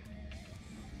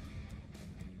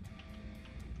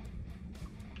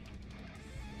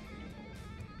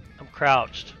 I'm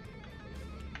crouched.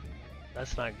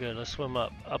 That's not good. Let's swim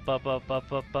up. Up, up, up,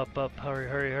 up, up, up, up. Hurry,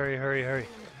 hurry, hurry, hurry, hurry.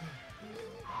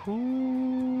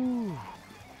 Whoo.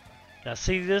 Now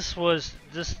see,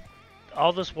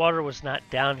 all this water was not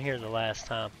down here the last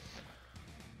time.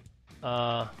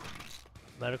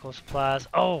 Medical supplies.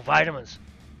 Oh, vitamins.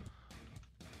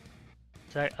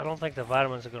 I don't think the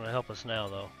vitamins are going to help us now,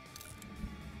 though.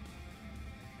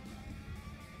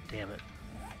 Damn it.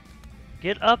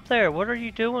 Get up there. What are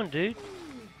you doing, dude?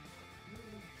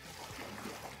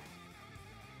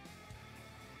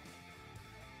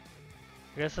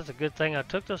 I guess that's a good thing I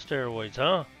took those steroids,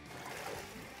 huh?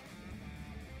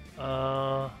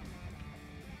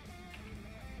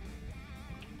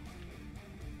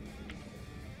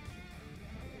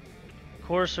 Of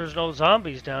course, there's no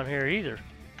zombies down here either.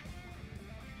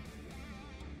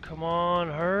 Come on,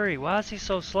 hurry. Why is he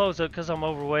so slow? Is it because I'm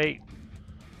overweight?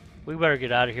 We better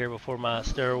get out of here before my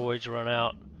steroids run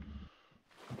out.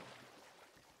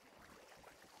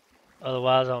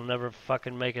 Otherwise, I'll never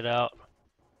fucking make it out.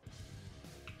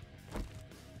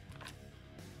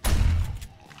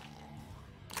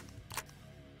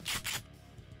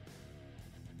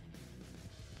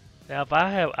 Now, if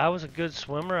I was a good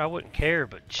swimmer, I wouldn't care,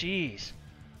 but jeez.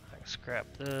 I can scrap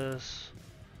this.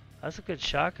 That's a good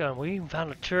shotgun. We even found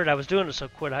a turret. I was doing it so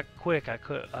quick. I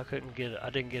didn't get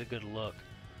a good look.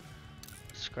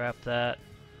 Scrap that.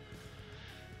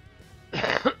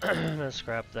 Let's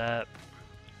scrap that.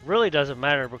 Really doesn't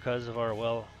matter because of our,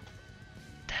 well,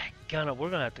 daggone it, we're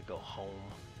gonna have to go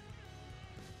home.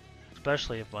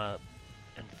 Especially if my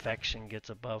infection gets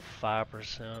above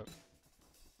 5%.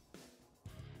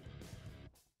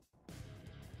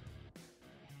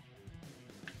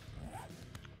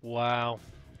 Wow.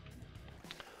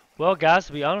 Well, guys,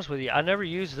 to be honest with you, I never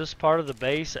used this part of the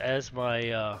base as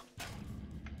my,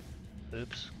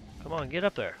 oops. Come on, get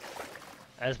up there.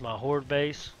 As my horde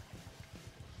base.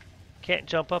 Can't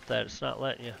jump up that. It's not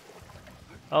letting you.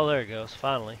 Oh, there it goes.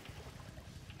 Finally.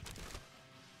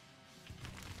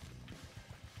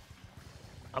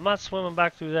 I'm not swimming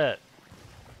back through that.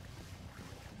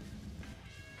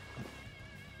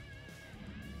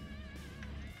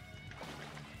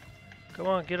 Come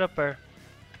on, get up there.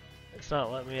 It's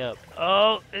not letting me up.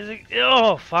 Oh, is it?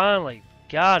 Oh, finally.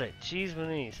 Got it. Jeez,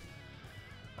 Louise.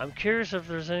 I'm curious if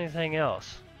there's anything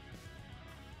else.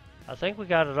 I think we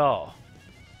got it all.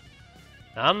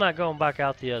 Now, I'm not going back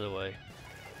out the other way.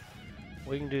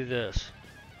 We can do this.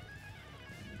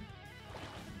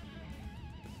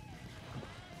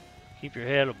 Keep your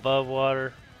head above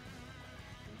water.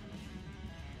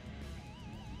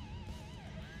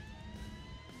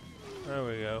 There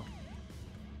we go.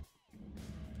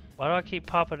 Why do I keep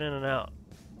popping in and out?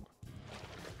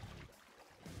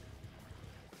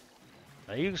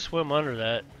 Now you can swim under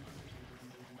that.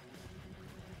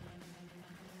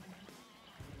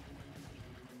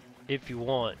 If you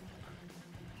want.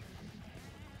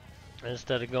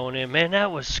 Instead of going in. Man,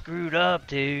 that was screwed up,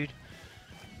 dude.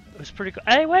 It was pretty cool.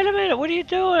 Hey, wait a minute. What are you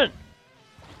doing?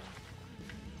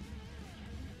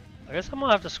 I guess I'm going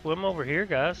to have to swim over here,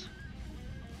 guys.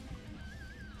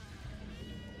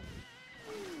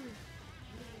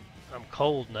 I'm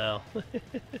cold now.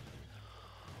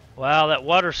 Wow, that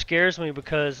water scares me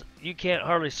because you can't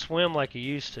hardly swim like you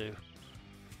used to.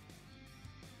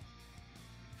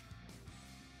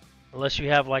 Unless you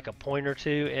have like a point or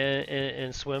two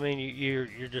in swimming, you're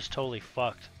just totally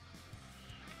fucked.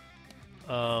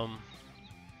 But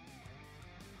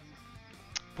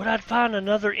I'd find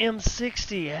another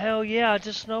M60. Hell yeah, I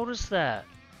just noticed that.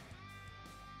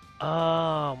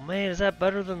 Oh man, is that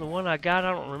better than the one I got?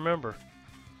 I don't remember.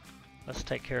 Let's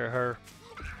take care of her.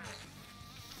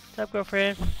 What's up,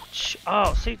 girlfriend?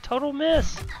 Oh, see, total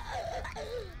miss.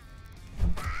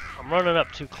 I'm running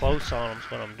up too close on them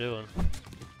is what I'm doing.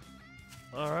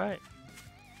 Alright.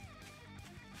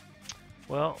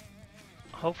 Well,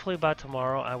 hopefully by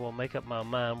tomorrow I will make up my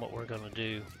mind what we're going to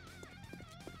do.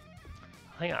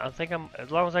 I think I'm, as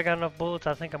long as I got enough bullets,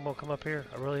 I think I'm going to come up here.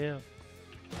 I really am.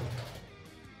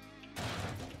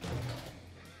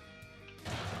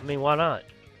 I mean, why not?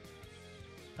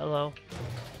 Hello.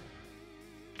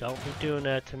 Don't be doing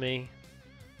that to me.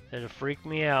 It'll freak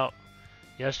me out.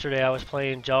 Yesterday I was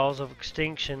playing Jaws of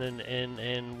Extinction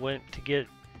and went to get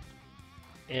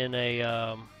in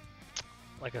a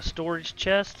like a storage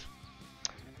chest,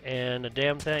 and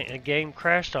a game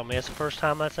crashed on me. That's the first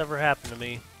time that's ever happened to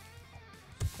me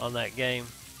on that game.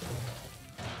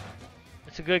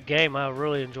 It's a good game. I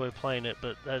really enjoy playing it,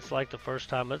 but that's like the first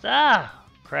time it's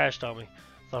crashed on me.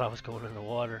 Thought I was going in the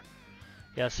water.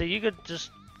 Yeah, see, you could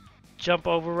just jump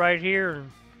over right here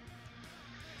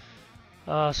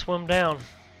and swim down.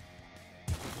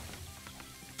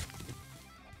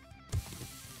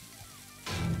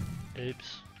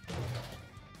 Oops.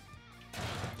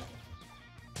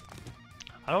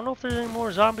 I don't know if there's any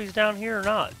more zombies down here or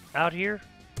not. Out here?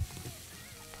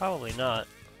 Probably not.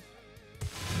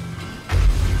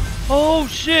 Oh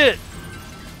shit!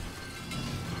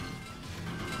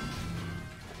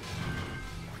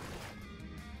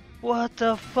 What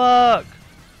the fuck?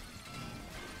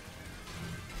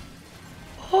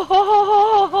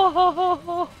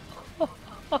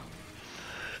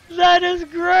 That is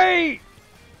great!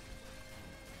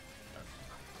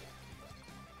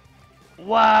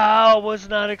 Wow, was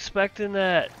not expecting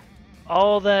that.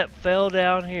 All that fell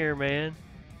down here, man.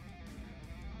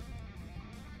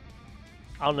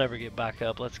 I'll never get back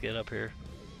up. Let's get up here.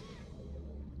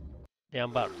 Yeah, I'm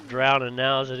about drowning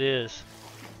now as it is.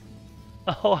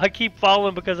 Oh, I keep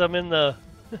falling because I'm in the...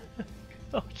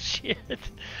 Oh, shit.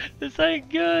 This ain't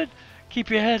good. Keep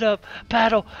your head up.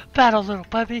 Paddle. Paddle, little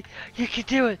puppy. You can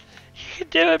do it. You can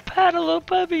do it. Paddle, little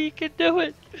puppy. You can do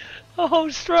it. Oh,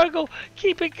 struggle.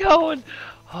 Keep it going.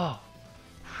 Oh.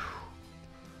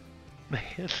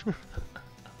 Man.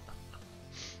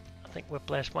 I think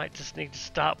Whiplash might just need to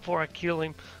stop before I kill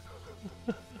him.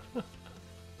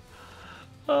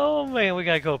 Oh, man. We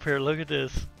got to go up here. Look at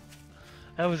this.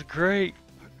 That was great.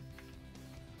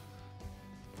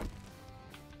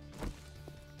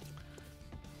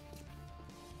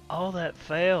 All that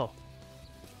fell.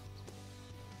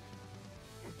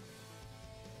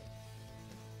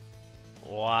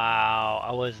 Wow,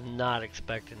 I was not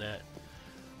expecting that.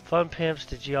 Fun Pimps,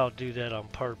 did y'all do that on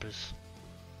purpose?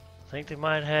 I think they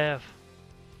might have.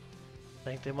 I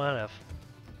think they might have.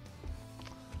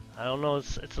 I don't know,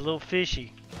 it's a little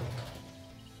fishy.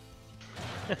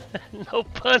 No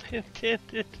pun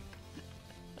intended.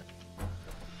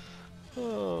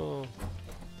 Oh.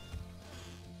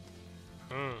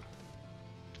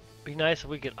 Be nice if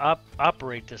we could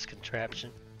operate this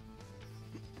contraption.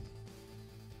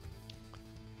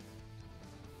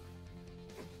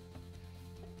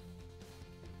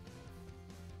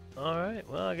 Alright,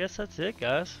 well, I guess that's it,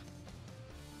 guys.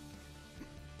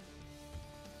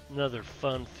 Another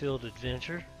fun-filled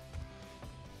adventure.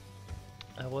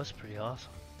 That was pretty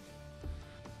awesome.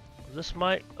 This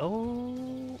might...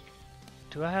 Oh...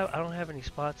 I don't have any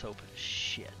spots open.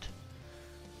 Shit.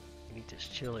 I need this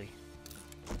chili.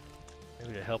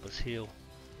 Maybe to help us heal.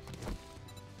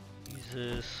 Use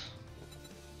this.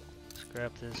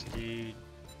 Scrap this dude.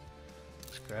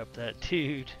 Scrap that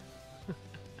dude.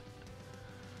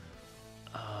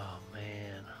 Oh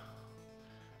man.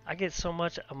 I get so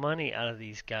much money out of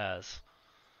these guys.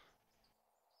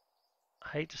 I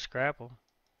hate to scrap them.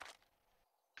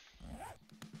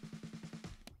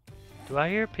 Do I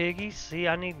hear piggies? See,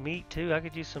 I need meat too. I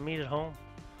could use some meat at home.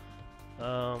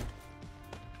 But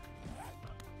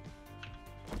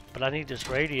I need this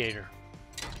radiator.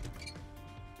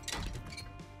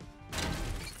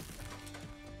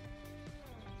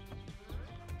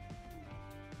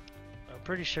 I'm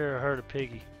pretty sure I heard a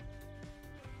piggy.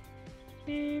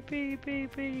 Beep, beep,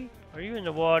 beep, beep. Are you in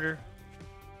the water?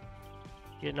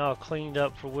 Getting all cleaned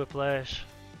up for Whiplash.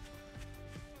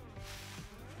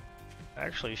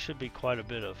 Actually, should be quite a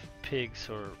bit of pigs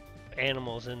or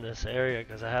animals in this area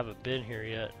because I haven't been here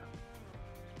yet.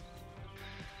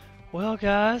 Well,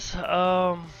 guys,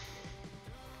 I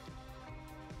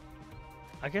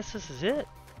guess this is it.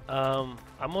 I'm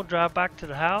gonna drive back to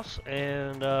the house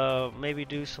and maybe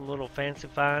do some little fancy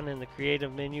find in the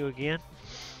creative menu again,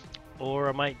 or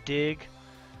I might dig.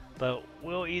 But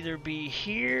we'll either be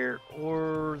here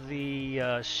or the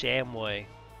Shamway.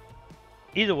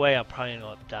 Either way, I'll probably end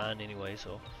up dying anyway,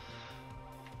 so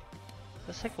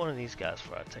let's take one of these guys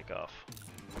before I take off.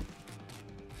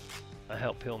 That'll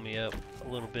help heal me up a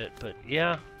little bit, but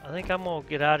yeah, I think I'm gonna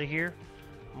get out of here.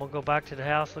 I'm gonna go back to the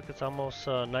house. Look, it's almost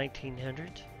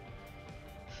 1900.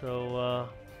 So,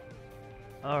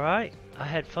 alright, I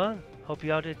had fun. Hope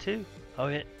y'all did too. Oh,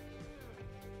 yeah.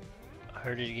 I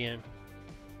heard it again.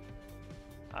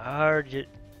 I heard it.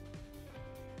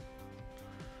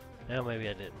 Well, maybe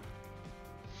I didn't.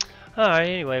 Alright,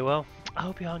 anyway, well, I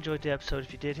hope y'all enjoyed the episode.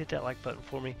 If you did, hit that like button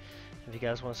for me. If you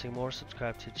guys want to see more,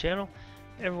 subscribe to the channel.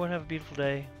 Everyone have a beautiful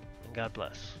day, and God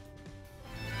bless.